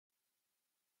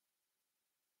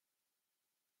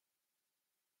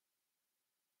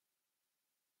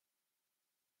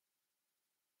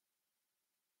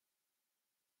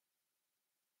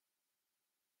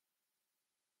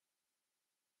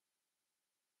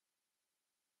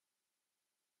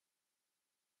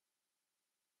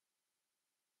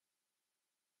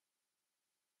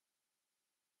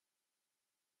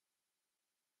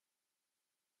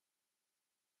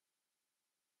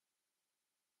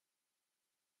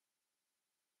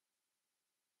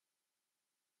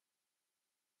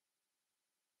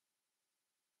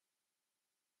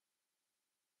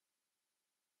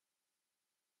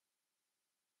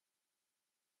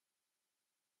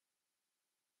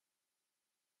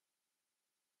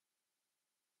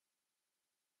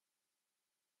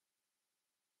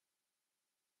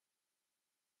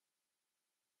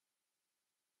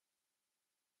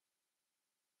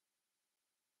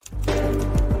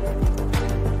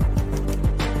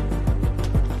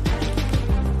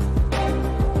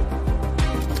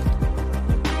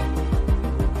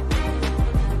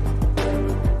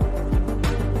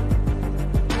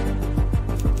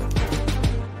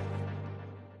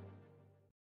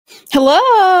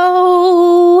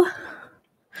Hello.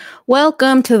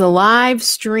 Welcome to the live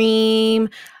stream.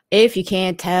 If you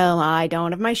can't tell, I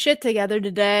don't have my shit together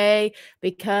today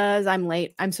because I'm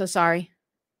late. I'm so sorry.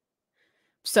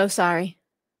 So sorry.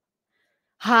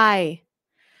 Hi.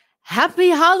 Happy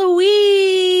Halloween.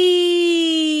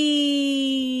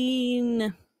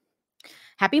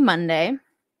 Happy Monday.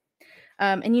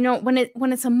 And you know, when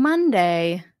it's a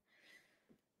Monday,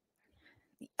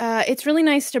 it's really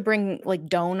nice to bring like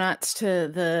donuts to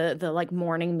the like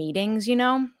morning meetings, you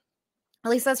know? At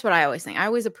least that's what I always think. I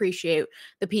always appreciate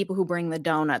the people who bring the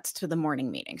donuts to the morning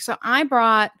meeting. So I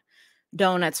brought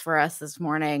donuts for us this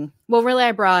morning. Well, really,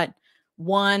 I brought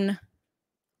one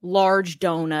large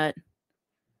donut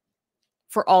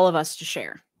for all of us to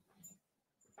share.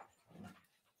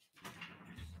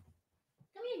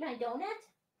 Come eat my donut.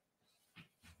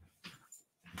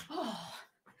 Oh,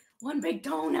 one big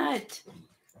donut.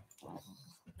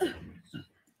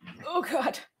 Oh,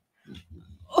 God.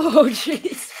 Oh,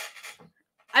 jeez.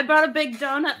 I brought a big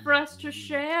donut for us to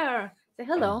share. Say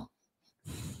hello.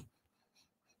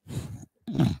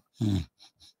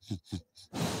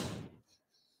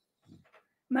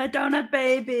 My donut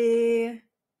baby.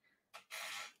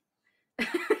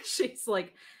 She's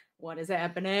like, what is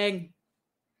happening?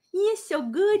 You're so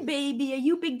good, baby. Are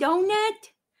you big donut?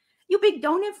 You big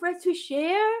donut for us to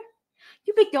share?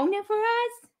 You big donut for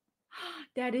us?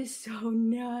 That is so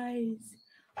nice.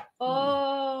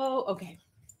 Oh, okay.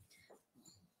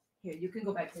 Here, you can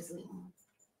go back to sleep.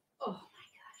 Oh, my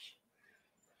gosh.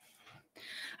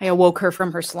 I awoke her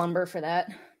from her slumber for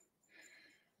that.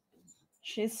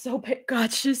 She's so big.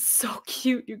 God, she's so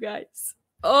cute, you guys.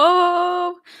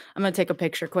 Oh, I'm going to take a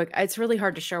picture quick. It's really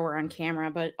hard to show her on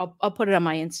camera, but I'll put it on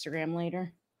my Instagram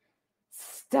later.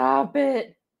 Stop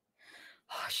it.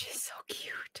 Oh, she's so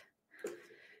cute.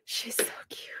 She's so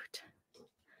cute.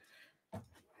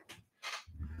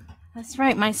 That's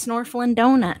right, my snorkeling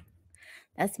donut.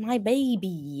 That's my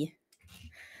baby.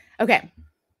 Okay.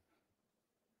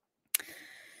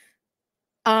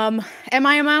 Am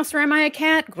I a mouse or am I a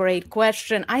cat? Great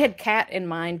question. I had cat in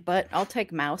mind, but I'll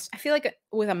take mouse. I feel like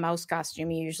with a mouse costume,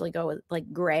 you usually go with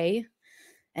like gray,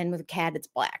 and with a cat, it's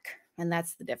black, and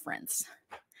that's the difference.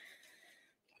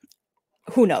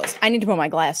 Who knows? I need to put my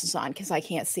glasses on because I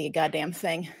can't see a goddamn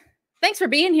thing. Thanks for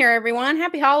being here, everyone.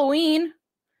 Happy Halloween.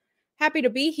 Happy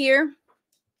to be here.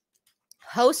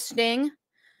 Hosting.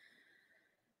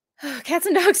 Cats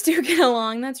and dogs do get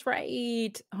along. That's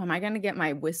right. Oh, am I going to get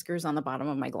my whiskers on the bottom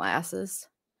of my glasses?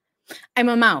 I'm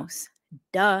a mouse.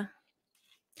 Duh.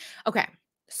 Okay.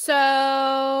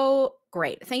 So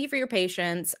great. Thank you for your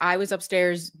patience. I was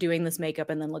upstairs doing this makeup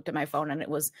and then looked at my phone and it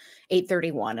was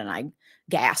 8:31 and I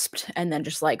gasped and then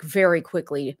just like very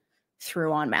quickly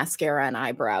threw on mascara and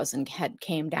eyebrows and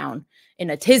came down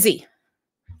in a tizzy.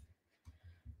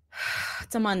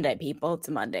 It's a Monday, people. It's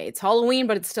a Monday. It's Halloween,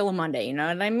 but it's still a Monday. You know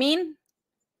what I mean?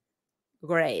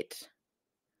 Great.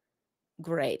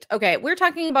 Great. Okay, we're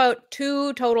talking about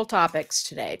two total topics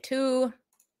today. Two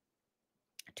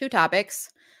topics,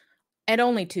 and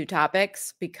only two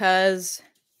topics because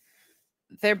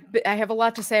I have a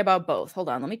lot to say about both. Hold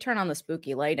on, let me turn on the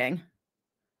spooky lighting.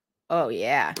 Oh,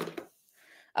 yeah.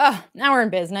 Oh, now we're in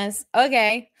business.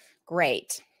 Okay,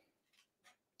 great.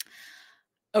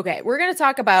 Okay, we're going to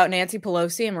talk about Nancy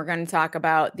Pelosi and we're going to talk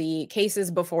about the cases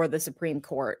before the Supreme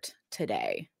Court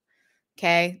today.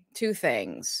 Okay, two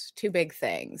big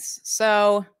things.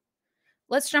 So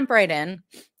let's jump right in.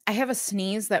 I have a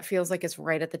sneeze that feels like it's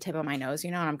right at the tip of my nose,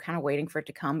 you know, and I'm kind of waiting for it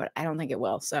to come, but I don't think it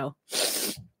will. So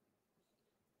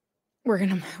we're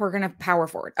going to power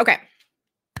forward. Okay.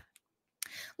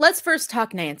 Let's first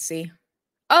talk Nancy.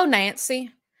 Oh, Nancy.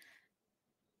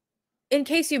 In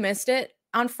case you missed it,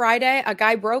 on Friday, a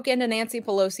guy broke into Nancy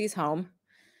Pelosi's home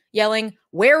yelling,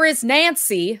 "Where is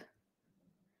Nancy?"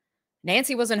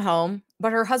 Nancy wasn't home,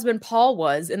 but her husband Paul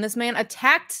was, and this man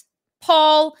attacked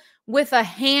Paul with a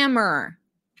hammer.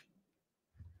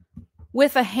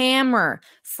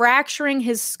 Fracturing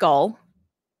his skull.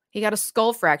 He got a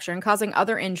skull fracture and causing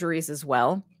other injuries as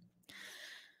well.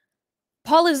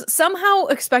 Paul is somehow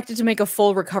expected to make a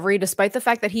full recovery despite the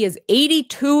fact that he is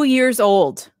 82 years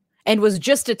old and was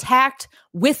just attacked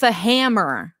with a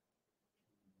hammer.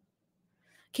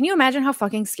 Can you imagine how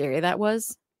fucking scary that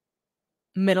was?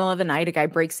 Middle of the night, a guy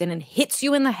breaks in and hits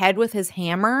you in the head with his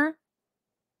hammer.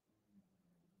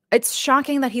 It's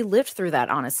shocking that he lived through that,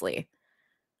 honestly.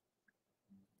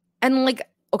 And like,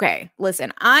 okay,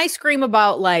 listen, I scream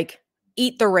about like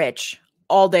eat the rich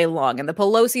all day long. And the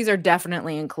Pelosi's are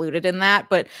definitely included in that.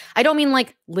 But I don't mean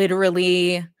like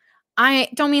literally. I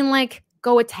don't mean like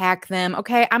go attack them.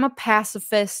 Okay, I'm a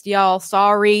pacifist, y'all.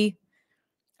 Sorry.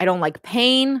 I don't like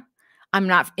pain. I'm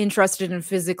not interested in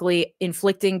physically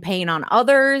inflicting pain on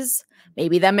others.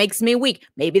 Maybe that makes me weak.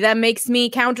 Maybe that makes me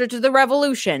counter to the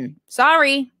revolution.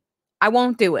 Sorry, I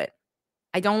won't do it.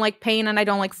 I don't like pain and I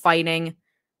don't like fighting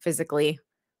physically.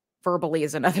 Verbally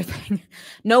is another thing.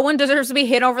 No one deserves to be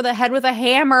hit over the head with a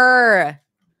hammer.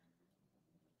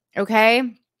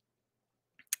 Okay?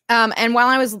 And while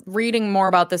I was reading more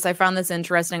about this, I found this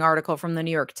interesting article from the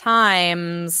New York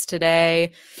Times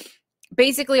today,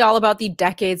 basically all about the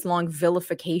decades-long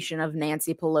vilification of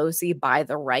Nancy Pelosi by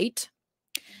the right.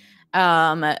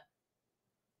 And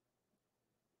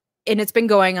it's been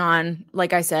going on,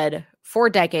 like I said, for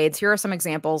decades. Here are some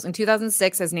examples. In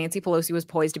 2006, as Nancy Pelosi was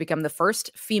poised to become the first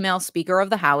female Speaker of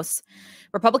the House,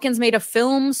 Republicans made a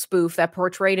film spoof that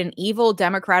portrayed an evil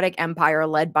Democratic empire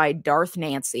led by Darth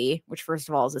Nancy, which, first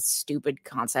of all, is a stupid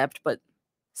concept, but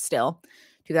still.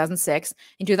 2006.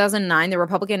 In 2009, the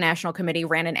Republican National Committee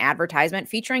ran an advertisement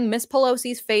featuring Miss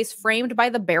Pelosi's face framed by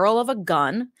the barrel of a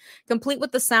gun, complete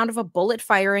with the sound of a bullet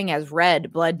firing as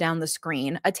red bled down the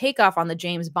screen, a takeoff on the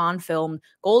James Bond film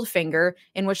Goldfinger,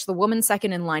 in which the woman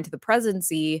second in line to the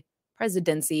presidency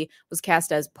was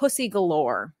cast as Pussy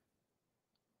Galore,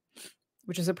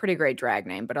 which is a pretty great drag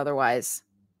name, but otherwise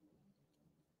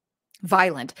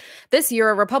violent. This year,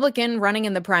 a Republican running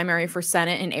in the primary for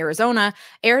Senate in Arizona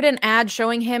aired an ad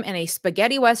showing him in a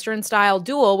spaghetti western-style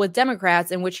duel with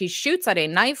Democrats in which he shoots at a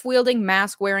knife-wielding,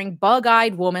 mask-wearing,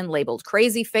 bug-eyed woman labeled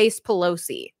Crazy Face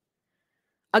Pelosi.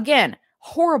 Again,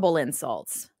 horrible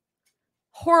insults.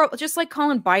 Horrible, just like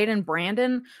calling Biden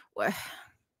Brandon.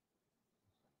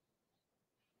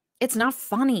 It's not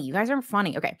funny. You guys aren't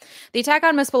funny. Okay. The attack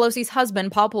on Miss Pelosi's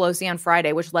husband, Paul Pelosi, on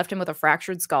Friday, which left him with a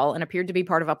fractured skull and appeared to be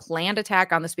part of a planned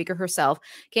attack on the Speaker herself,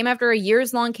 came after a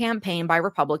years-long campaign by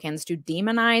Republicans to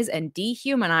demonize and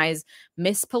dehumanize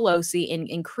Miss Pelosi in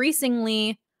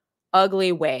increasingly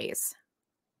ugly ways.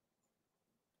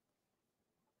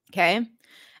 Okay?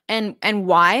 And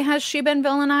why has she been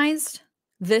villainized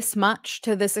this much,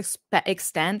 to this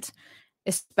extent?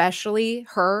 Especially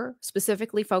her,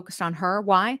 specifically focused on her.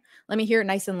 Why? Let me hear it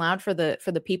nice and loud for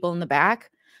the people in the back.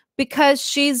 Because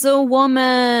she's a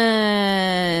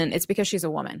woman. It's because she's a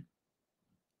woman.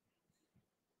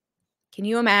 Can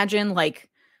you imagine like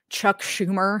Chuck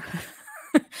Schumer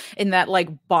in that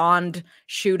like Bond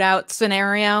shootout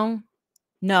scenario?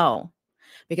 No.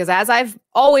 Because as I've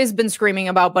always been screaming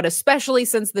about, but especially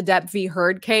since the Depp v.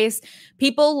 Heard case,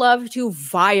 people love to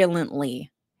violently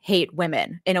hate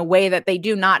women in a way that they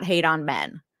do not hate on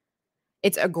men.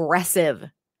 It's aggressive.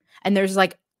 And there's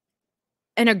like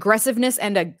an aggressiveness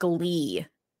and a glee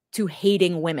to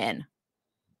hating women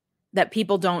that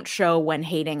people don't show when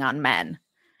hating on men.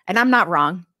 And I'm not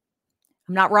wrong.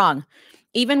 I'm not wrong.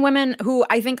 Even women who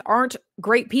I think aren't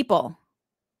great people,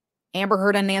 Amber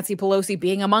Heard and Nancy Pelosi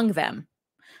being among them,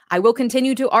 I will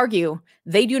continue to argue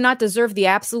they do not deserve the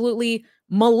absolutely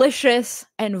malicious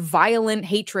and violent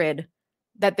hatred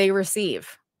that they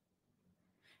receive.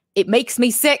 It makes me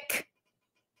sick.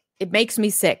 It makes me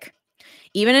sick.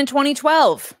 Even in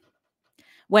 2012,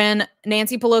 when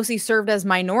Nancy Pelosi served as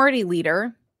minority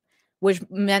leader, which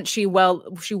meant she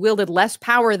wielded less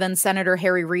power than Senator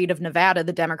Harry Reid of Nevada,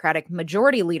 the Democratic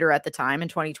majority leader at the time in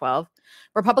 2012,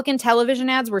 Republican television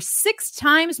ads were 6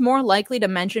 times more likely to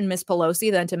mention Miss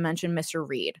Pelosi than to mention Mr.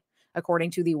 Reid, according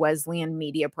to the Wesleyan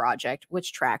Media Project,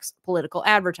 which tracks political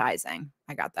advertising.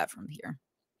 I got that from here.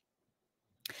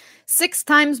 6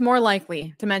 times more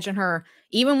likely to mention her,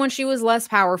 even when she was less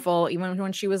powerful, even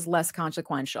when she was less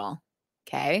consequential.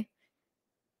 Okay?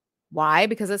 Why?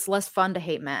 Because it's less fun to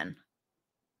hate men.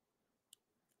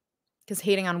 Because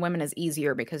hating on women is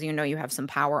easier because you know you have some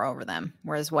power over them.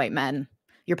 Whereas white men,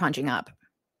 you're punching up.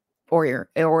 Or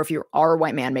if you are a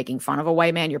white man making fun of a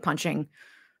white man, you're punching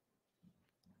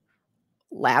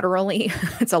laterally.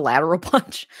 It's a lateral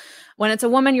punch. When it's a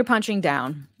woman, you're punching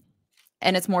down.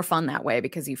 And it's more fun that way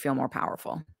because you feel more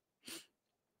powerful.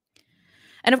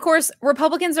 And of course,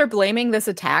 Republicans are blaming this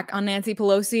attack on Nancy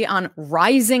Pelosi on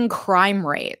rising crime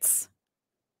rates,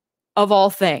 of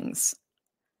all things.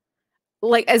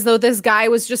 Like as though this guy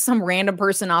was just some random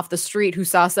person off the street who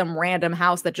saw some random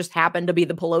house that just happened to be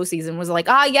the Pelosi's and was like,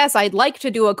 yes, I'd like to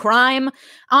do a crime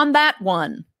on that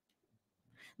one.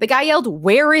 The guy yelled,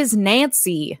 "Where is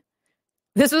Nancy?"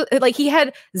 This was like he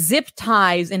had zip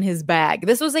ties in his bag.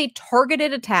 This was a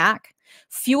targeted attack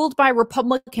fueled by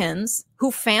Republicans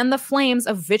who fan the flames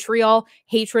of vitriol,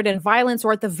 hatred, and violence,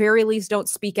 or at the very least don't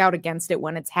speak out against it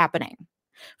when it's happening.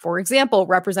 For example,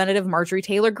 Representative Marjorie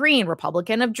Taylor Greene,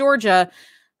 Republican of Georgia,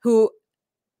 who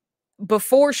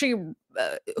before she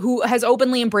who has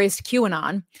openly embraced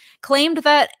QAnon, claimed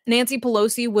that Nancy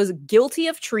Pelosi was guilty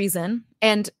of treason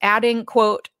and adding,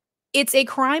 quote, "It's a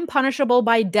crime punishable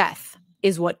by death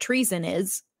is what treason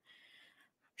is."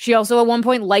 She also at one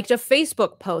point liked a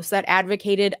Facebook post that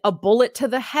advocated a bullet to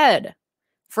the head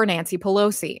for Nancy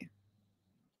Pelosi.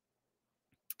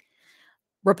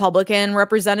 Republican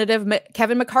Representative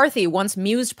Kevin McCarthy once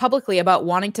mused publicly about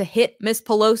wanting to hit Miss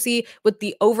Pelosi with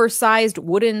the oversized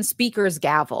wooden speaker's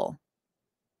gavel,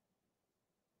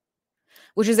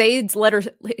 which his aides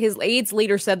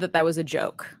later said that was a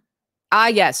joke. Ah,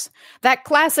 yes, that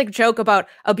classic joke about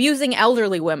abusing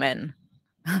elderly women.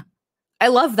 I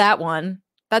love that one.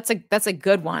 That's a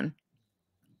good one.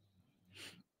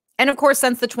 And of course,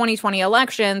 since the 2020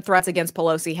 election, threats against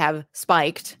Pelosi have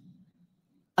spiked,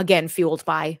 again fueled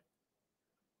by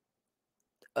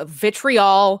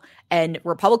vitriol and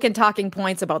Republican talking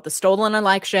points about the stolen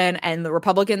election, and the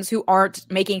Republicans who aren't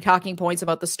making talking points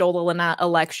about the stolen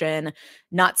election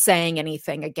not saying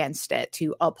anything against it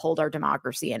to uphold our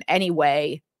democracy in any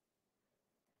way.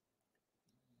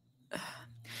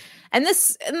 And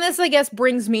this, I guess,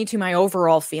 brings me to my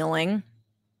overall feeling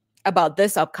about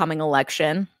this upcoming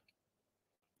election,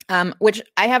 which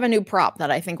I have a new prop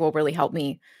that I think will really help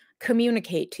me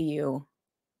communicate to you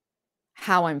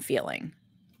how I'm feeling.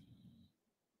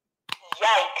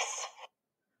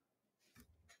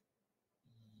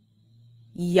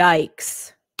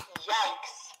 Yikes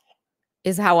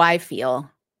is how I feel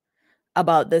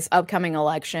about this upcoming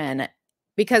election,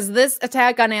 because this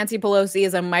attack on Nancy Pelosi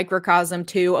is a microcosm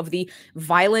too of the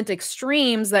violent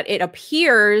extremes that it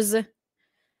appears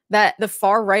that the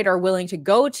far right are willing to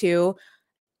go to,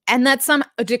 and that some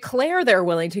declare they're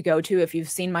willing to go to. If you've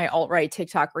seen my alt-right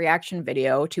TikTok reaction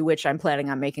video, to which I'm planning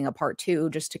on making a part 2,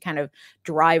 just to kind of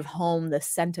drive home the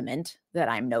sentiment that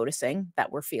I'm noticing,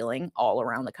 that we're feeling all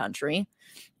around the country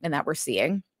and that we're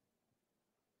seeing.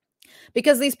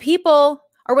 Because these people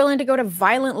are willing to go to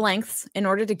violent lengths in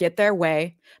order to get their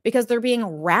way, because they're being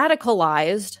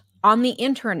radicalized on the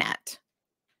internet.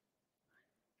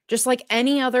 Just like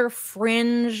any other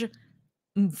fringe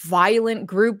violent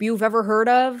group you've ever heard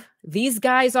of, these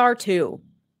guys are too.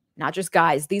 Not just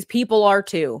guys, these people are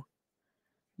too,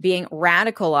 being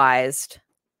radicalized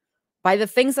by the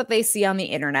things that they see on the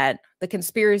internet, the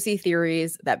conspiracy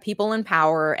theories that people in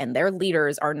power and their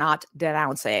leaders are not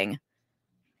denouncing.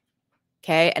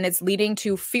 Okay, and it's leading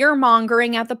to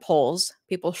fear-mongering at the polls,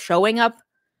 people showing up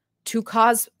to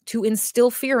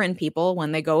instill fear in people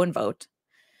when they go and vote.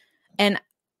 And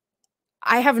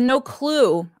I have no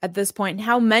clue at this point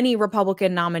how many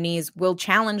Republican nominees will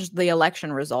challenge the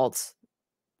election results,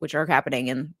 which are happening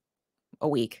in a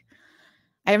week.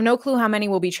 I have no clue how many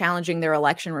will be challenging their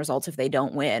election results if they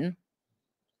don't win,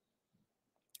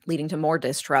 leading to more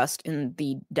distrust in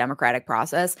the democratic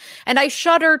process. And I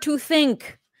shudder to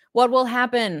think what will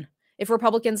happen if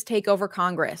Republicans take over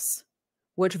Congress,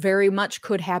 which very much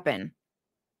could happen.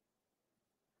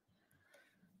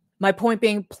 My point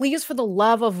being, please, for the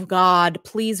love of God,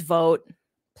 please vote.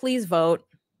 Please vote.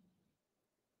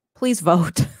 Please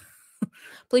vote.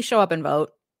 Please show up and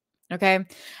vote. Okay.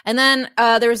 And then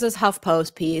there was this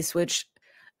HuffPost piece, which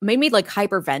made me like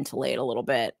hyperventilate a little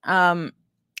bit.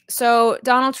 So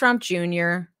Donald Trump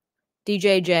Jr.,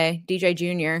 DJ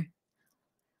Jr.,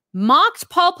 mocked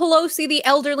Paul Pelosi, the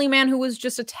elderly man who was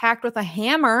just attacked with a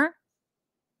hammer,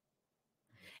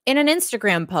 in an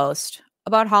Instagram post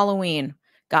about Halloween.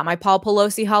 Got my Paul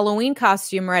Pelosi Halloween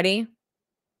costume ready.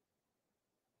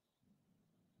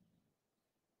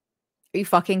 Are you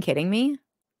fucking kidding me?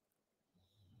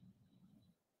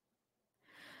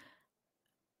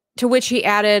 To which he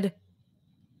added,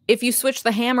 if you switch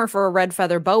the hammer for a red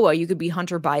feather boa, you could be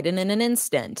Hunter Biden in an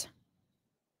instant.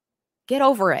 Get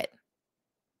over it.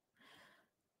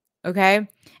 Okay?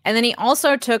 And then he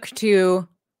also took to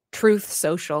Truth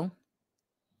Social,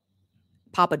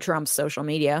 Papa Trump's social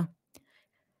media,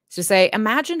 to say,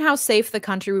 imagine how safe the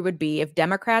country would be if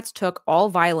Democrats took all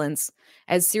violence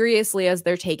as seriously as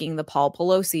they're taking the Paul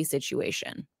Pelosi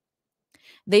situation.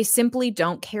 They simply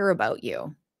don't care about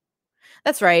you.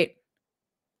 That's right.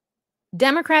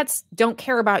 Democrats don't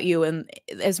care about you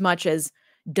as much as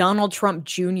Donald Trump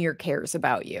Jr. cares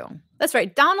about you. That's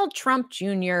right. Donald Trump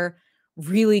Jr.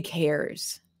 really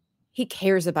cares. He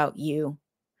cares about you.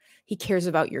 He cares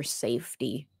about your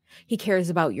safety. He cares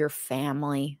about your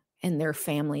family and their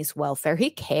family's welfare.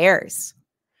 He cares.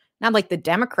 Not like the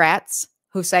Democrats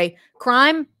who say,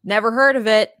 crime, never heard of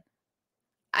it.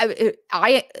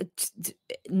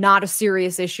 Not a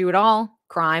serious issue at all.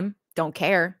 Crime, don't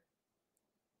care.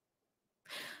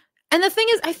 And the thing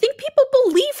is, I think people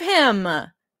believe him.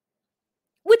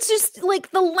 which is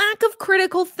like the lack of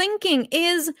critical thinking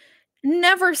is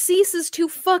never ceases to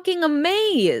fucking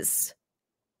amaze.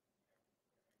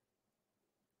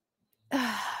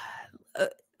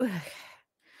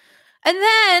 And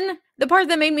then the part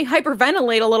that made me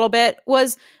hyperventilate a little bit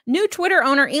was new Twitter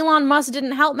owner Elon Musk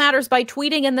didn't help matters by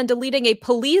tweeting and then deleting a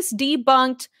police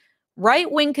debunked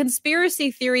right-wing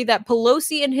conspiracy theory that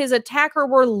Pelosi and his attacker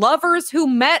were lovers who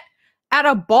met at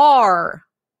a bar.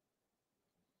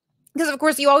 Because, of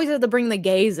course, you always have to bring the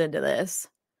gays into this.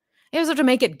 You always have to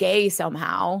make it gay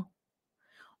somehow.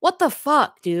 What the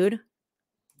fuck, dude?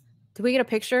 Did we get a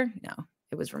picture? No,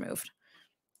 it was removed.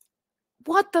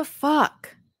 What the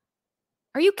fuck?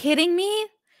 Are you kidding me?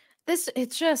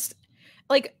 It's just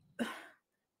like,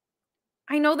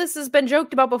 I know this has been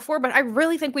joked about before, but I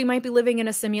really think we might be living in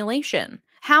a simulation.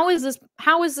 How is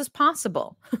this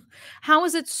possible? How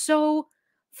is it so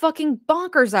fucking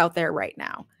bonkers out there right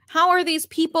now? How do these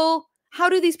people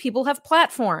have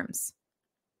platforms?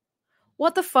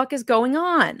 What the fuck is going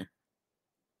on?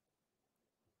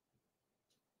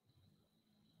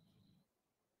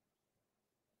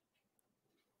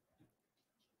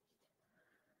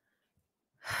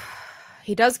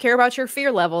 He does care about your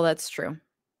fear level, that's true.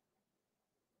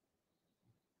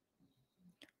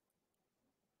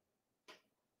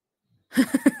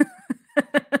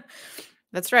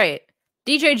 That's right.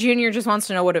 DJ Jr. just wants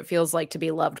to know what it feels like to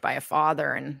be loved by a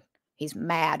father, and he's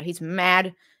mad. He's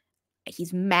mad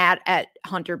at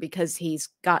Hunter because he's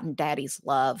gotten daddy's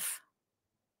love.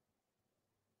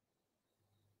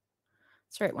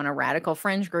 That's right, when a radical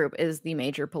fringe group is the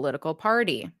major political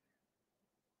party.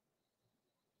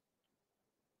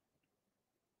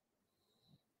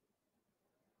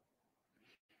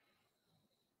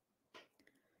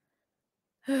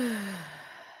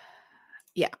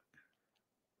 Yeah.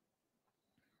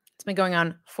 It's been going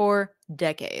on for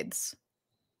decades.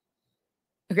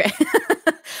 Okay.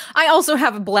 I also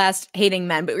have a blast hating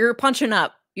men, but you're punching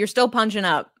up. You're still punching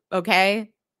up,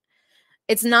 okay?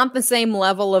 It's not the same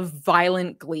level of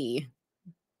violent glee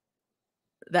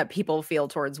that people feel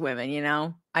towards women, you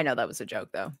know? I know that was a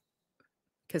joke, though.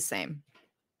 Because same.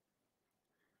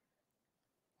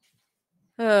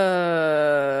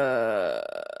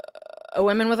 A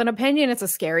woman with an opinion, it's a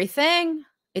scary thing.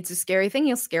 It's a scary thing.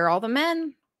 You'll scare all the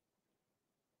men.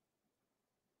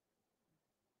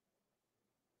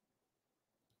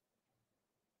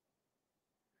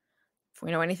 If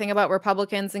we know anything about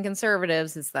Republicans and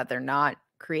conservatives, it's that they're not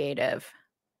creative.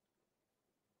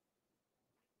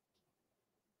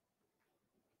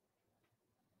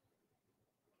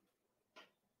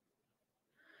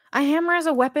 A hammer as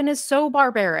a weapon is so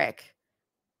barbaric.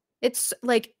 It's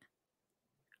like,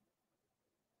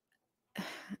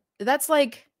 that's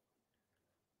like,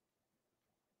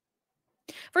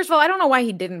 first of all, I don't know why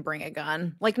he didn't bring a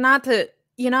gun. Like, not to,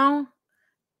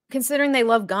 considering they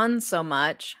love guns so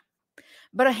much.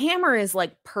 But a hammer is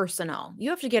like personal. You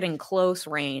have to get in close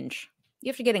range. You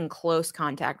have to get in close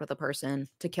contact with a person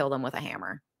to kill them with a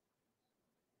hammer.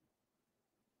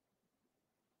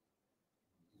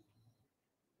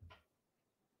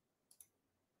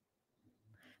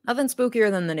 Nothing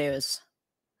spookier than the news.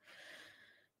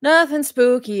 Nothing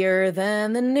spookier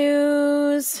than the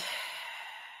news.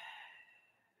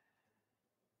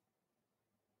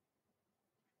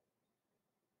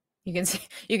 You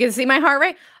can see my heart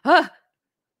rate.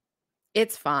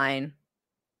 It's fine.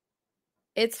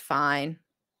 It's fine.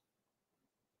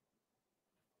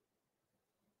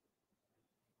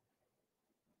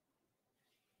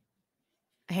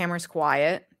 A hammer's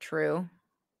quiet. True.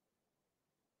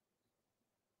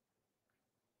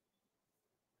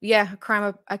 Yeah, a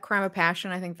crime of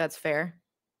passion. I think that's fair.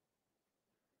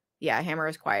 Yeah, a hammer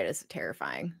is quiet is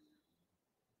terrifying.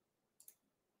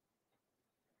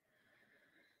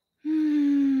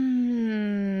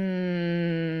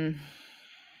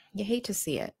 You hate to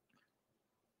see it.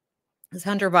 Is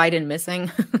Hunter Biden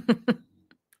missing?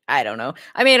 I don't know.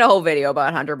 I made a whole video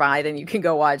about Hunter Biden. You can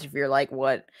go watch if you're like,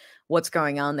 what's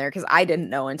going on there? Because I didn't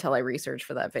know until I researched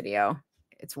for that video.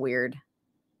 It's weird.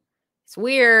 It's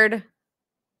weird.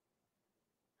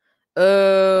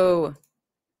 Oh.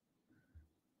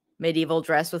 Medieval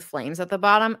dress with flames at the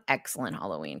bottom. Excellent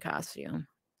Halloween costume.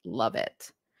 Love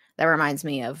it. That reminds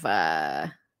me of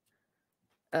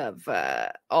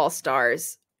All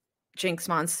Stars. Jinx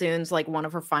Monsoon's like one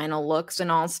of her final looks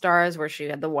in All Stars where she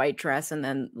had the white dress and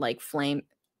then like flame.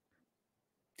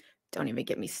 Don't even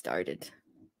get me started.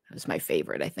 It was my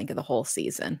favorite, I think, of the whole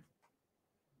season.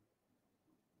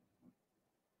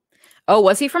 Oh,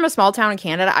 was he from a small town in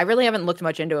Canada? I really haven't looked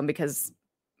much into him because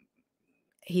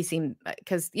he seemed,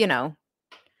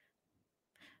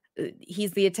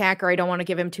 He's the attacker. I don't want to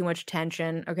give him too much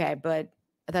attention. Okay, but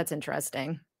that's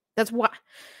interesting. That's what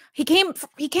he came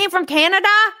from Canada?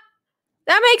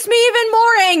 That makes me even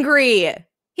more angry.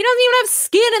 He doesn't even have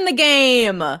skin in the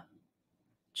game.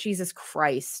 Jesus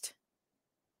Christ.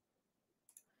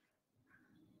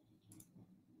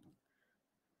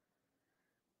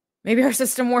 Maybe our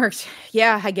system worked.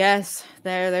 Yeah, I guess.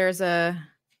 There's a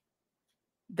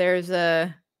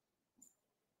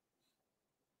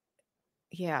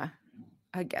yeah,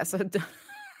 I guess a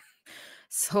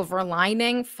silver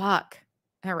lining. Fuck.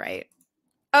 All right.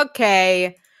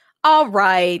 Okay. All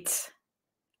right.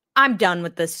 I'm done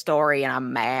with this story and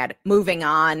I'm mad. Moving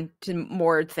on to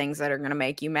more things that are going to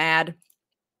make you mad.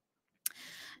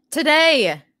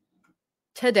 Today,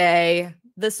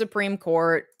 the Supreme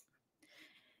Court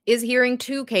is hearing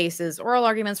oral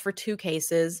arguments for two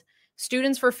cases,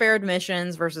 students for fair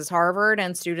admissions versus Harvard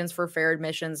and students for fair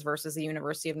admissions versus the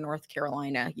University of North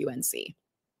Carolina, UNC.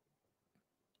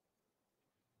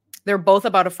 They're both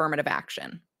about affirmative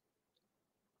action.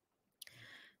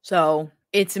 So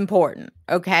it's important,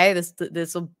 okay? This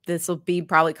will be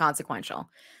probably consequential.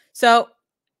 So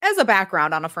as a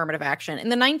background on affirmative action, in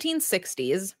the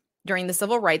 1960s, during the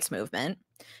civil rights movement,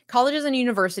 colleges and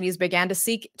universities began to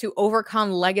seek to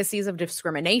overcome legacies of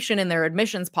discrimination in their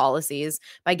admissions policies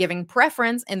by giving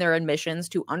preference in their admissions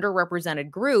to underrepresented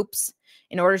groups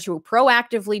in order to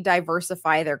proactively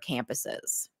diversify their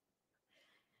campuses.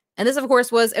 And this, of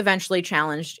course, was eventually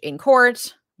challenged in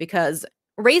court because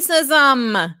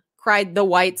racism, cried the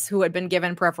whites who had been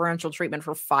given preferential treatment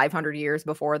for 500 years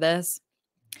before this.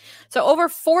 So over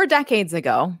 4 decades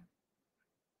ago,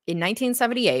 in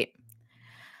 1978,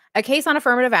 a case on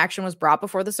affirmative action was brought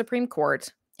before the Supreme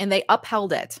Court, and they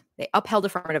upheld it. They upheld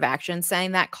affirmative action,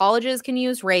 saying that colleges can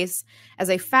use race as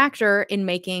a factor in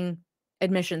making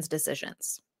admissions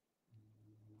decisions.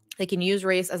 They can use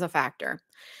race as a factor.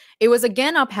 It was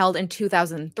again upheld in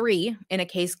 2003 in a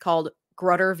case called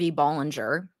Grutter v.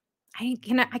 Bollinger. I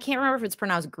can't remember if it's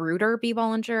pronounced Grutter v.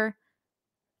 Bollinger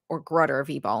or Grutter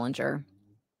v. Bollinger.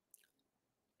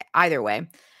 Either way,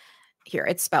 here,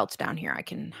 it's spelled down here. I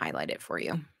can highlight it for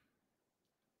you.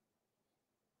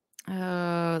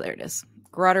 Oh, there it is.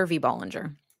 Grutter v.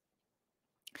 Bollinger.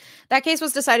 That case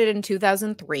was decided in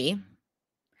 2003,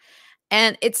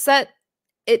 and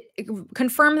it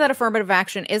confirmed that affirmative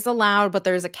action is allowed, but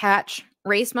there's a catch.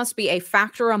 Race must be a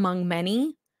factor among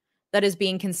many that is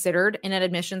being considered in an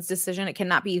admissions decision. It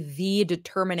cannot be the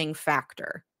determining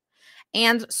factor.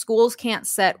 And schools can't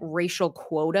set racial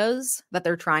quotas that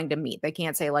they're trying to meet. They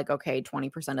can't say like, okay,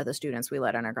 20% of the students we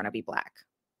let in are going to be Black.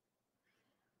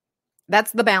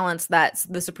 That's the balance that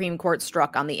the Supreme Court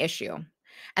struck on the issue.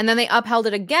 And then they upheld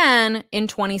it again in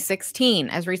 2016,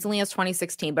 as recently as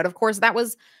 2016. But of course, that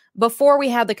was before we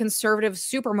had the conservative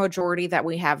supermajority that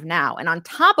we have now. And on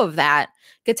top of that,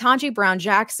 Ketanji Brown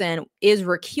Jackson is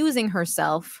recusing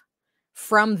herself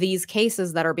from these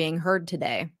cases that are being heard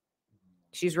today.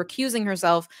 She's recusing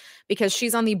herself because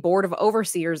she's on the board of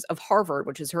overseers of Harvard,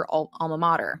 which is her alma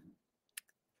mater.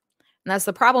 And that's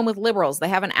the problem with liberals. They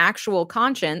have an actual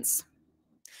conscience.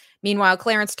 Meanwhile,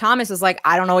 Clarence Thomas is like,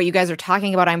 I don't know what you guys are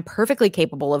talking about. I'm perfectly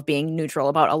capable of being neutral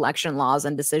about election laws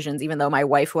and decisions, even though my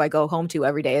wife, who I go home to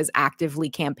every day, is actively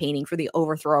campaigning for the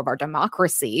overthrow of our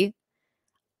democracy.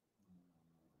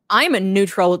 I'm a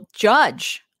neutral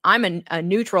judge. I'm a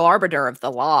neutral arbiter of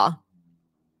the law.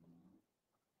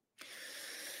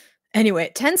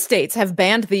 Anyway, 10 states have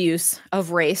banned the use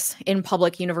of race in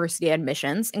public university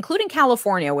admissions, including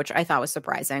California, which I thought was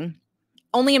surprising.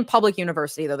 Only in public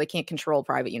university, though. They can't control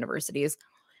private universities.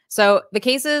 So the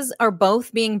cases are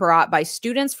both being brought by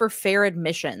students for fair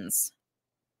admissions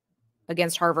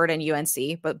against Harvard and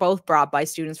UNC, but both brought by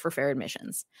students for fair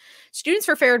admissions. Students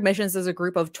for fair admissions is a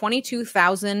group of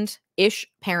 22,000-ish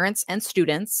parents and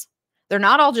students. They're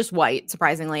not all just white,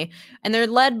 surprisingly. And they're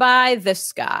led by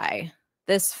this guy.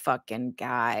 This fucking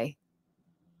guy.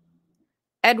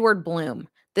 Edward Bloom.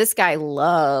 This guy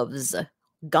loves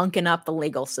gunking up the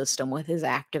legal system with his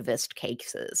activist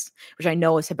cases, which I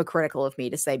know is hypocritical of me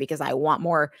to say because I want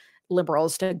more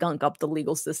liberals to gunk up the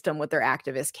legal system with their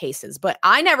activist cases. But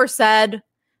I never said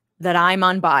that I'm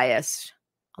unbiased,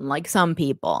 unlike some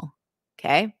people.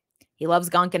 Okay? He loves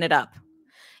gunking it up.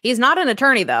 He's not an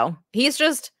attorney, though. He's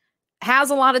just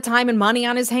has a lot of time and money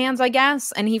on his hands, I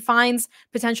guess, and he finds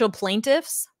potential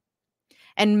plaintiffs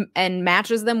and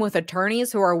matches them with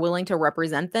attorneys who are willing to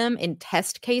represent them in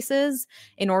test cases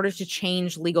in order to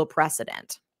change legal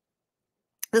precedent.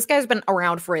 This guy's been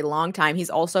around for a long time. He's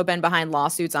also been behind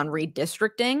lawsuits on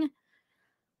redistricting.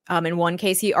 In one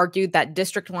case, he argued that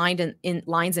district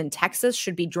lines in Texas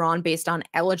should be drawn based on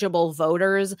eligible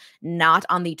voters, not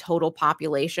on the total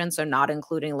population. So not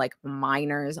including like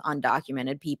minors,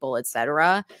 undocumented people,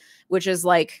 etc., which is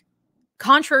like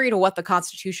contrary to what the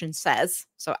Constitution says.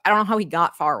 So I don't know how he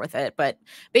got far with it, but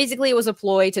basically it was a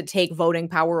ploy to take voting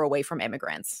power away from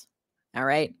immigrants. All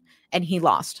right. And he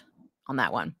lost on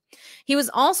that one. He was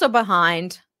also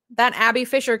behind that Abby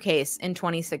Fisher case in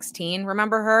 2016.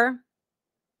 Remember her?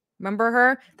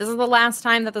 This is the last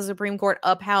time that the Supreme Court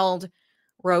upheld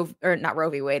not Roe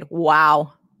v. Wade.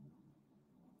 Wow.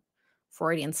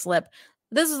 Freudian slip.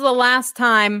 This is the last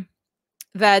time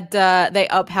that they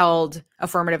upheld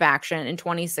affirmative action in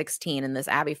 2016 in this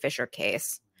Abby Fisher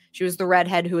case. She was the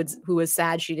redhead who was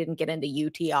sad she didn't get into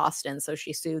UT Austin, so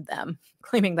she sued them,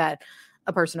 claiming that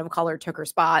a person of color took her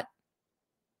spot.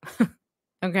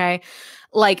 Okay.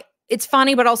 Like, it's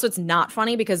funny, but also it's not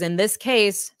funny because in this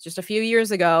case, just a few years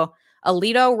ago,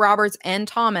 Alito, Roberts, and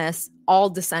Thomas all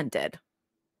dissented.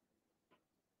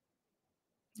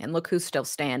 And look who's still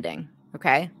standing.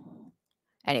 Okay.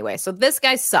 Anyway, so this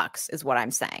guy sucks is what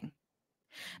I'm saying.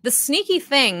 The sneaky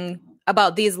thing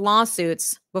about these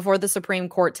lawsuits before the Supreme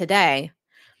Court today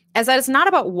is that it's not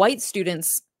about white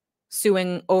students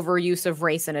suing over use of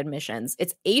race in admissions.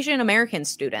 It's Asian American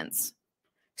students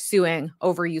suing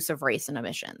over use of race in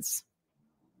admissions.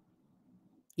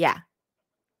 Yeah.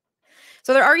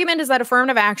 So their argument is that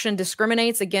affirmative action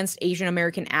discriminates against Asian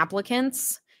American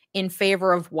applicants in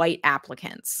favor of white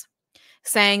applicants,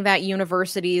 saying that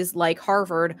universities like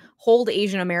Harvard hold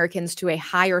Asian Americans to a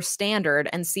higher standard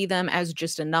and see them as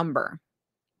just a number.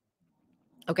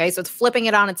 Okay, so it's flipping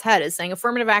it on its head. It's saying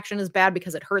affirmative action is bad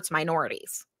because it hurts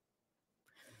minorities.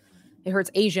 It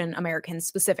hurts Asian Americans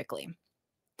specifically.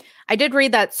 I did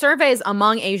read that surveys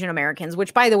among Asian Americans,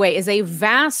 which, by the way, is a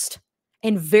vast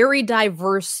and very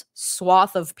diverse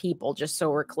swath of people, just so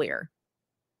we're clear.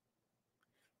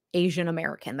 Asian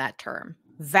American, that term.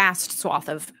 Vast swath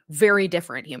of very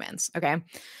different humans, okay?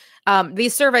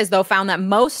 These surveys, though, found that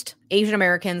most Asian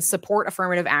Americans support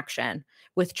affirmative action,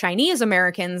 with Chinese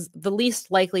Americans the least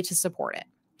likely to support it.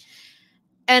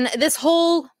 And this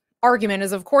whole argument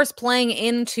is, of course, playing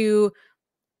into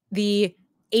the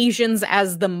Asians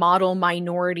as the model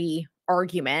minority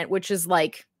argument, which is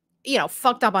like, you know,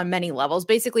 fucked up on many levels.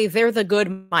 Basically, they're the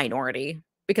good minority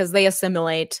because they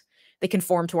assimilate, they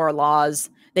conform to our laws,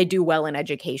 they do well in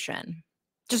education.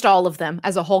 Just all of them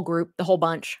as a whole group, the whole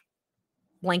bunch.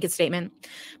 Blanket statement.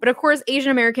 But of course,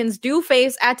 Asian Americans do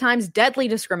face at times deadly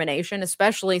discrimination,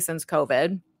 especially since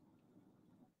COVID.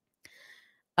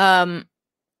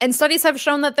 And studies have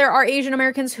shown that there are Asian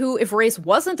Americans who, if race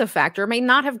wasn't a factor, may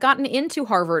not have gotten into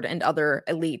Harvard and other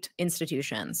elite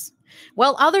institutions.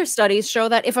 While other studies show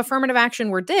that if affirmative action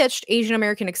were ditched, Asian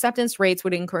American acceptance rates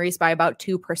would increase by about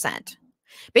 2%.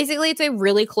 Basically, it's a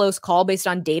really close call based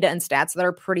on data and stats that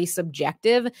are pretty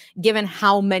subjective, given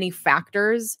how many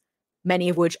factors, many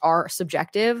of which are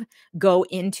subjective, go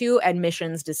into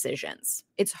admissions decisions.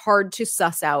 It's hard to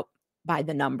suss out by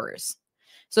the numbers.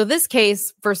 So this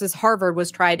case versus Harvard was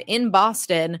tried in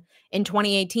Boston in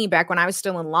 2018, back when I was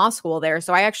still in law school there.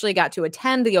 So I actually got to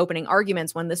attend the opening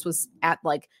arguments when this was at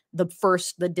like the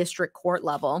district court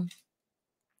level.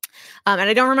 And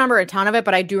I don't remember a ton of it,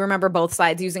 but I do remember both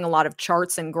sides using a lot of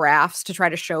charts and graphs to try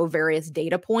to show various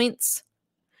data points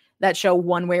that show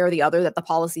one way or the other that the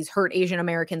policies hurt Asian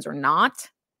Americans or not,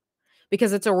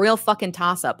 because it's a real fucking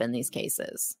toss-up in these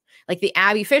cases. Like the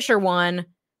Abby Fisher one,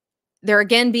 they're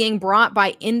again being brought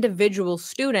by individual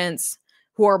students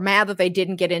who are mad that they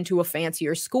didn't get into a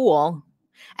fancier school.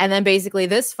 And then basically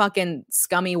this fucking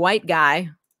scummy white guy,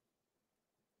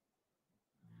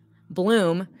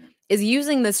 Bloom, is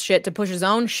using this shit to push his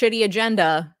own shitty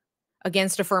agenda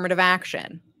against affirmative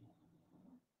action.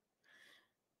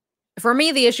 For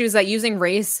me, the issue is that using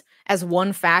race as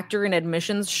one factor in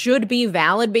admissions should be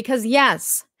valid because,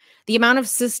 yes, the amount of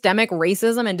systemic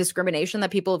racism and discrimination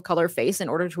that people of color face in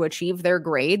order to achieve their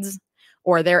grades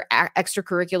or their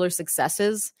extracurricular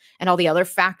successes and all the other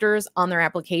factors on their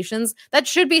applications, that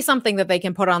should be something that they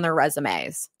can put on their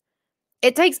resumes.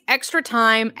 It takes extra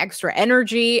time, extra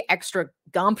energy, extra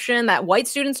gumption that white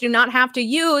students do not have to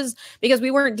use because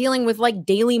we weren't dealing with like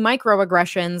daily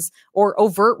microaggressions or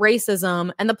overt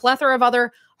racism and the plethora of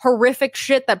other horrific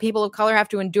shit that people of color have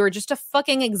to endure just to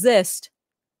fucking exist,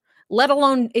 let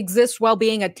alone exist while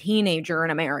being a teenager in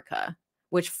America,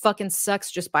 which fucking sucks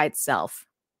just by itself.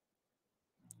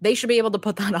 They should be able to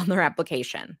put that on their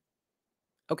application.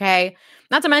 Okay?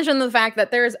 Not to mention the fact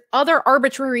that there's other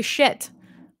arbitrary shit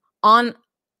on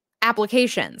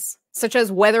applications, such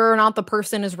as whether or not the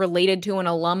person is related to an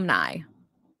alumni.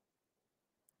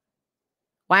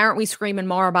 Why aren't we screaming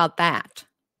more about that?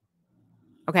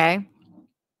 Okay.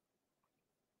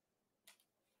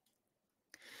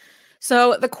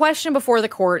 So the question before the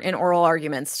court in oral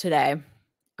arguments today.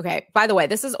 Okay. By the way,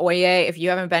 this is Oye. If you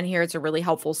haven't been here, it's a really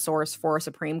helpful source for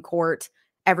Supreme Court.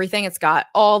 Everything. It's got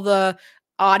all the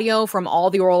audio from all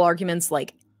the oral arguments,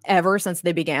 like ever since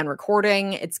they began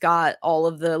recording. It's got all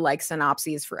of the like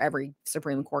synopses for every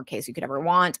Supreme Court case you could ever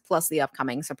want, plus the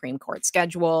upcoming Supreme Court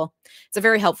schedule. It's a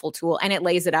very helpful tool, and it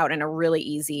lays it out in a really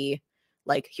easy,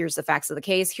 like, here's the facts of the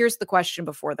case. Here's the question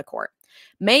before the court.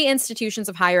 May institutions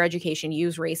of higher education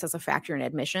use race as a factor in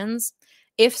admissions?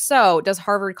 If so, does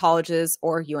Harvard College's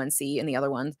or UNC and the other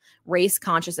ones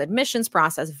race-conscious admissions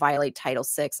process violate Title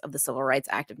VI of the Civil Rights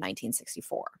Act of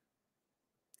 1964?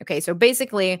 Okay, so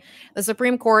basically, the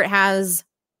Supreme Court has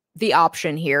the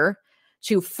option here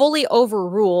to fully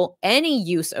overrule any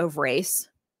use of race,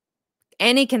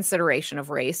 any consideration of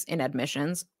race in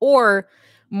admissions, or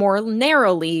more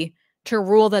narrowly, to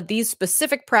rule that these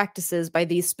specific practices by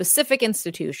these specific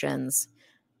institutions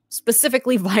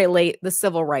specifically violate the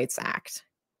Civil Rights Act.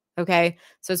 Okay,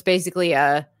 so it's basically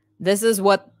this is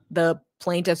what the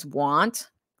plaintiffs want.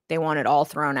 They want it all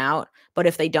thrown out. But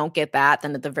if they don't get that,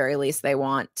 then at the very least, they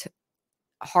want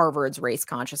Harvard's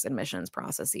race-conscious admissions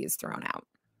processes thrown out.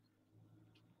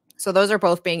 So those are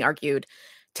both being argued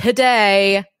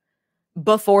today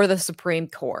before the Supreme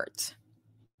Court.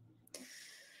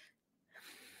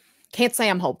 Can't say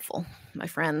I'm hopeful, my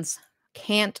friends.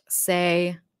 Can't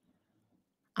say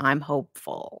I'm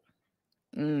hopeful.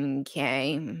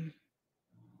 Okay.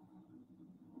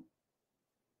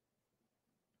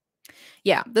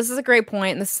 Yeah, this is a great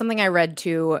point. This is something I read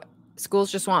too.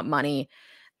 Schools just want money.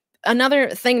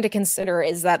 Another thing to consider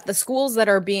is that the schools that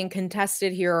are being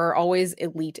contested here are always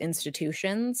elite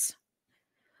institutions.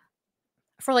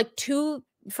 For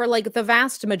the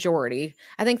vast majority,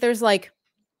 I think there's like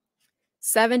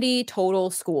 70 total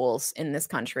schools in this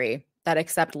country that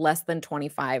accept less than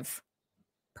 25%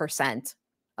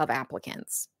 of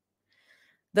applicants.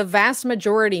 The vast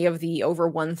majority of the over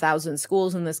 1,000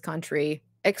 schools in this country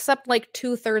accept like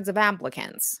 2/3 of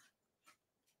applicants.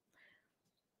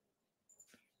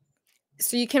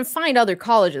 So you can find other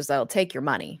colleges that'll take your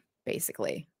money,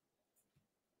 basically.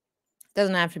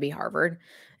 Doesn't have to be Harvard.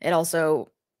 It also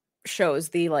shows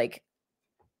the like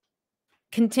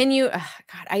God,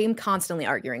 I am constantly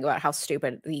arguing about how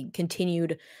stupid the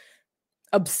continued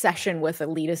obsession with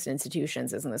elitist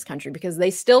institutions is in this country, because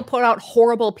they still put out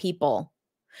horrible people.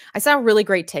 I saw a really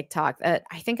great TikTok that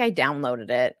I think I downloaded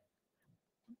it,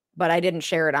 but I didn't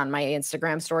share it on my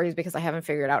Instagram stories because I haven't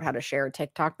figured out how to share a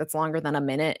TikTok that's longer than a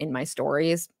minute in my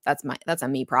stories. That's a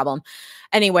me problem.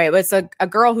 Anyway, it's a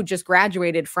girl who just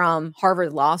graduated from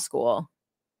Harvard Law School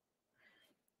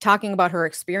talking about her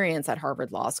experience at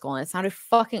Harvard Law School, and it sounded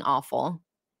fucking awful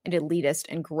and elitist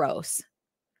and gross.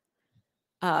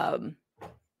 I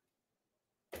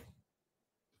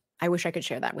wish I could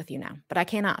share that with you now, but I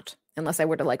cannot unless I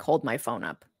were to like hold my phone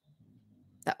up.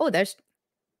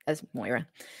 That's Moira.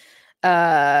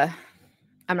 I'm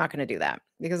not going to do that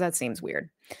because that seems weird.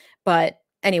 But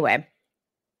anyway,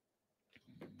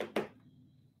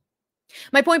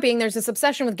 my point being, there's this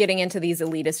obsession with getting into these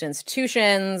elitist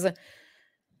institutions,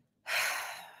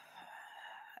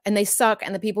 and they suck,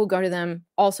 and the people who go to them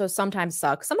also sometimes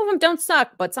suck. Some of them don't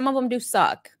suck, but some of them do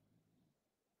suck.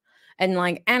 And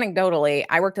like anecdotally,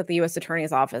 I worked at the U.S.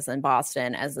 Attorney's Office in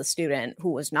Boston as a student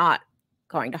who was not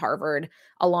going to Harvard,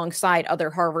 alongside other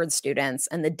Harvard students,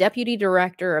 and the deputy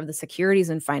director of the Securities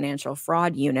and Financial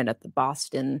Fraud Unit at the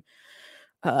Boston,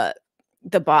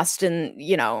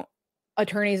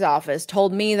 attorney's office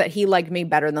told me that he liked me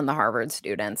better than the Harvard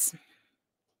students.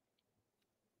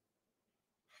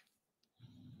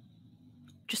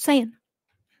 Just saying.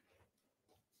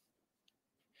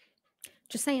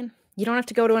 Just saying. You don't have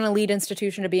to go to an elite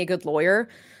institution to be a good lawyer.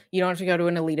 You don't have to go to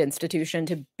an elite institution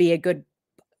to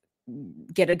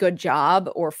get a good job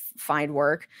or find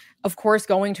work. Of course,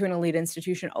 going to an elite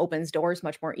institution opens doors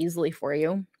much more easily for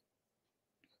you.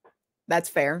 That's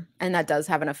fair. And that does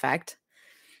have an effect,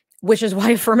 which is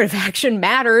why affirmative action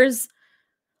matters.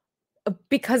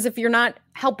 Because if you're not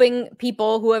helping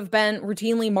people who have been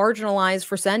routinely marginalized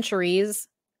for centuries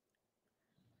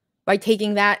by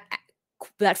taking that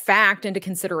fact into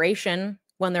consideration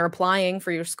when they're applying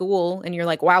for your school, and you're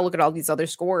like, wow, look at all these other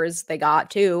scores they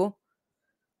got too,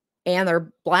 and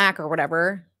they're Black or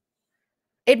whatever,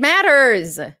 it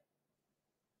matters.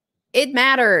 It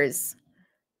matters.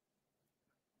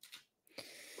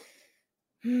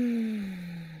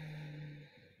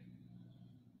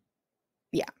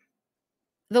 Yeah.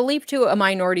 The leap to a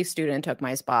minority student took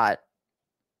my spot.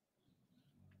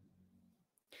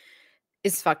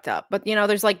 is fucked up. But,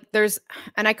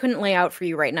 and I couldn't lay out for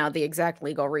you right now the exact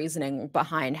legal reasoning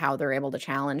behind how they're able to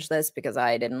challenge this because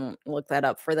I didn't look that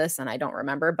up for this and I don't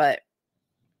remember. But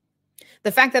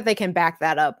the fact that they can back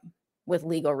that up with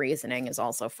legal reasoning is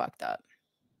also fucked up.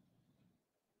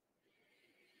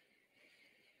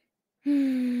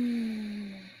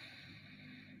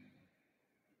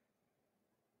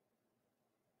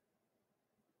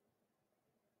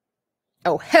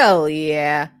 Oh, hell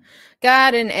yeah.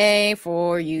 Got an A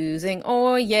for using.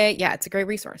 Oh, yeah. Yeah, it's a great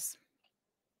resource.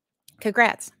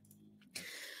 Congrats.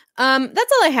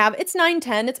 That's all I have. It's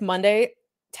 9:10. It's Monday.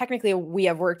 Technically, we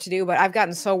have work to do, but I've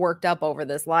gotten so worked up over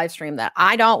this live stream that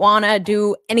I don't want to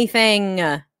do anything.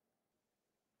 I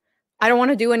don't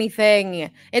want to do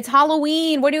anything. It's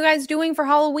Halloween. What are you guys doing for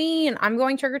Halloween? I'm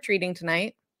going trick-or-treating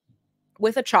tonight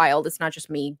with a child. It's not just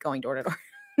me going door to door.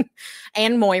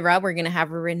 And Moira, we're going to have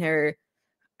her in her,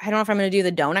 I don't know if I'm going to do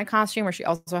the donut costume or she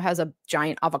also has a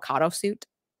giant avocado suit.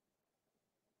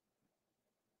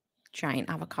 Giant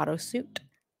avocado suit.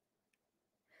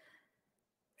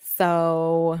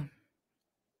 So,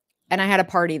 and I had a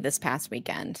party this past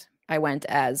weekend. I went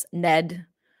as Ned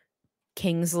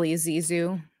Kingsley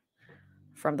Zissou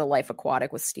from The Life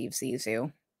Aquatic with Steve Zissou.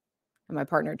 And my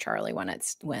partner Charlie went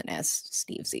as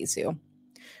Steve Zissou,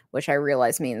 which I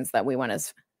realize means that we went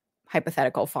as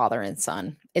hypothetical father and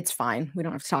son. It's fine. We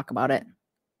don't have to talk about it.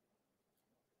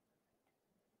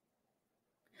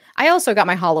 I also got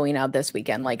my Halloween out this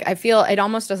weekend. Like, I feel it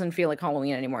almost doesn't feel like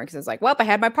Halloween anymore because it's like, well, I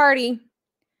had my party.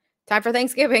 Time for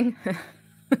Thanksgiving.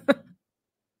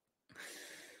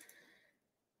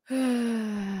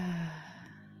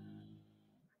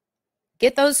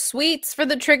 Get those sweets for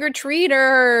the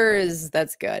trick-or-treaters.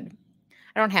 That's good.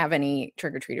 I don't have any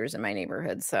trick-or-treaters in my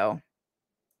neighborhood, so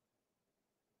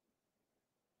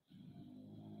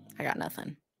I got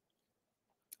nothing.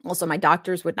 Also, my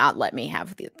doctors would not let me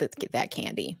have that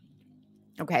candy.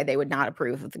 Okay, they would not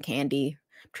approve of the candy.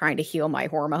 I'm trying to heal my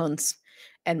hormones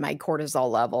and my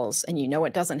cortisol levels, and you know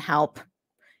it doesn't help.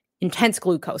 Intense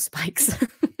glucose spikes.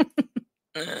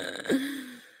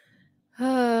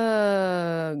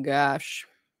 Oh, gosh.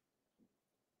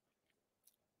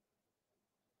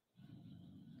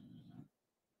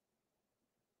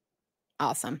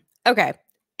 Awesome. Okay.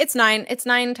 It's 9. It's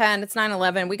 9:10. It's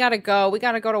 9:11. We got to go. We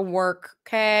got to go to work.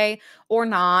 Okay. Or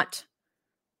not.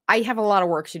 I have a lot of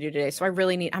work to do today. So I'm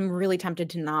really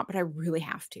tempted to not, but I really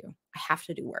have to. I have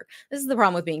to do work. This is the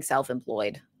problem with being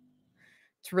self-employed.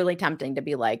 It's really tempting to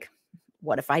be like,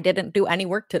 what if I didn't do any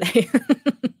work today?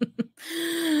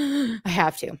 I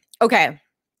have to. Okay.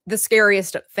 The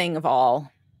scariest thing of all,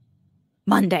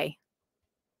 Monday.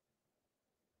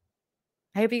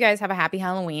 I hope you guys have a happy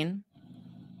Halloween.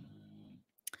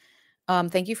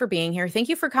 Thank you for being here. Thank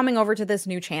you for coming over to this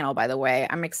new channel, by the way.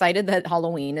 I'm excited that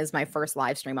Halloween is my first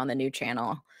live stream on the new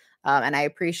channel. And I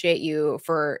appreciate you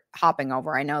for hopping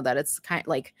over. I know that it's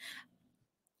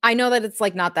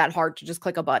like not that hard to just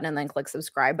click a button and then click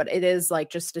subscribe, but it is like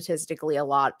just statistically a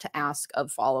lot to ask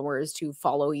of followers to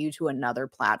follow you to another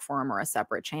platform or a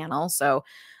separate channel. So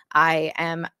I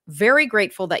am very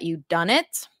grateful that you've done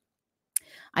it.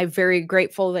 I'm very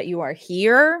grateful that you are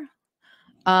here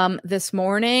this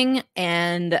morning,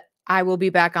 and I will be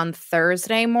back on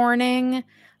Thursday morning.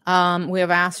 We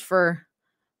have asked for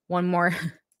one more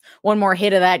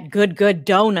hit of that good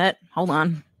donut. Hold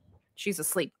on. She's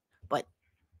asleep, but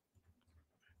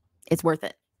it's worth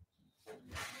it.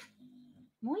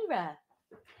 Moira.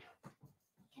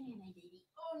 Come here, my baby.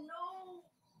 Oh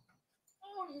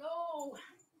no.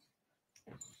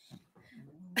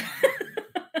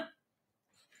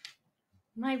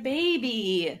 My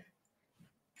baby.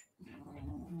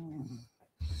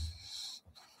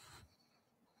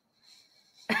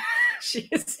 She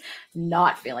is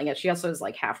not feeling it. She also is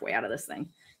like halfway out of this thing.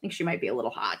 I think she might be a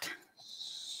little hot.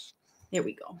 There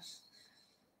we go.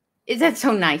 Is that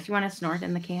so nice? You want to snort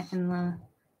in the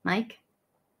mic?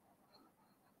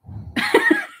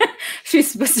 She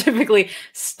specifically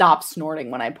stopped snorting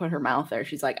when I put her mouth there.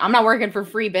 She's like, I'm not working for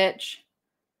free, bitch.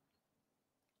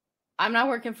 I'm not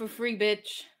working for free,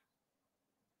 bitch.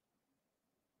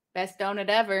 Best donut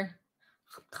ever.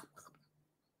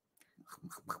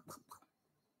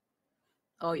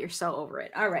 Oh, you're so over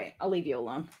it. All right, I'll leave you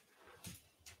alone.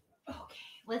 Okay,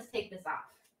 let's take this off.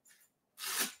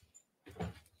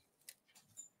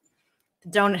 The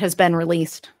donut has been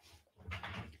released.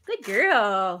 Good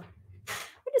girl.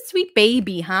 What a sweet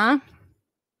baby, huh?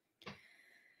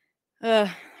 Her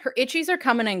itchies are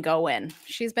coming and going.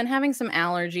 She's been having some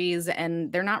allergies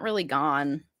and they're not really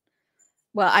gone.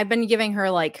 Well, I've been giving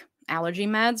her like allergy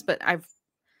meds, but I've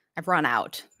run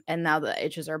out and now the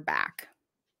itches are back.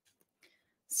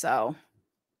 So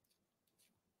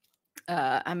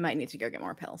I might need to go get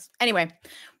more pills. Anyway,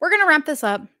 we're going to wrap this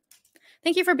up.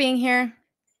 Thank you for being here.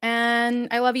 And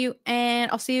I love you.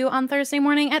 And I'll see you on Thursday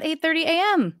morning at 8:30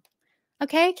 a.m.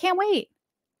 Okay, can't wait.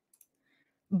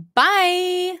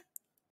 Bye.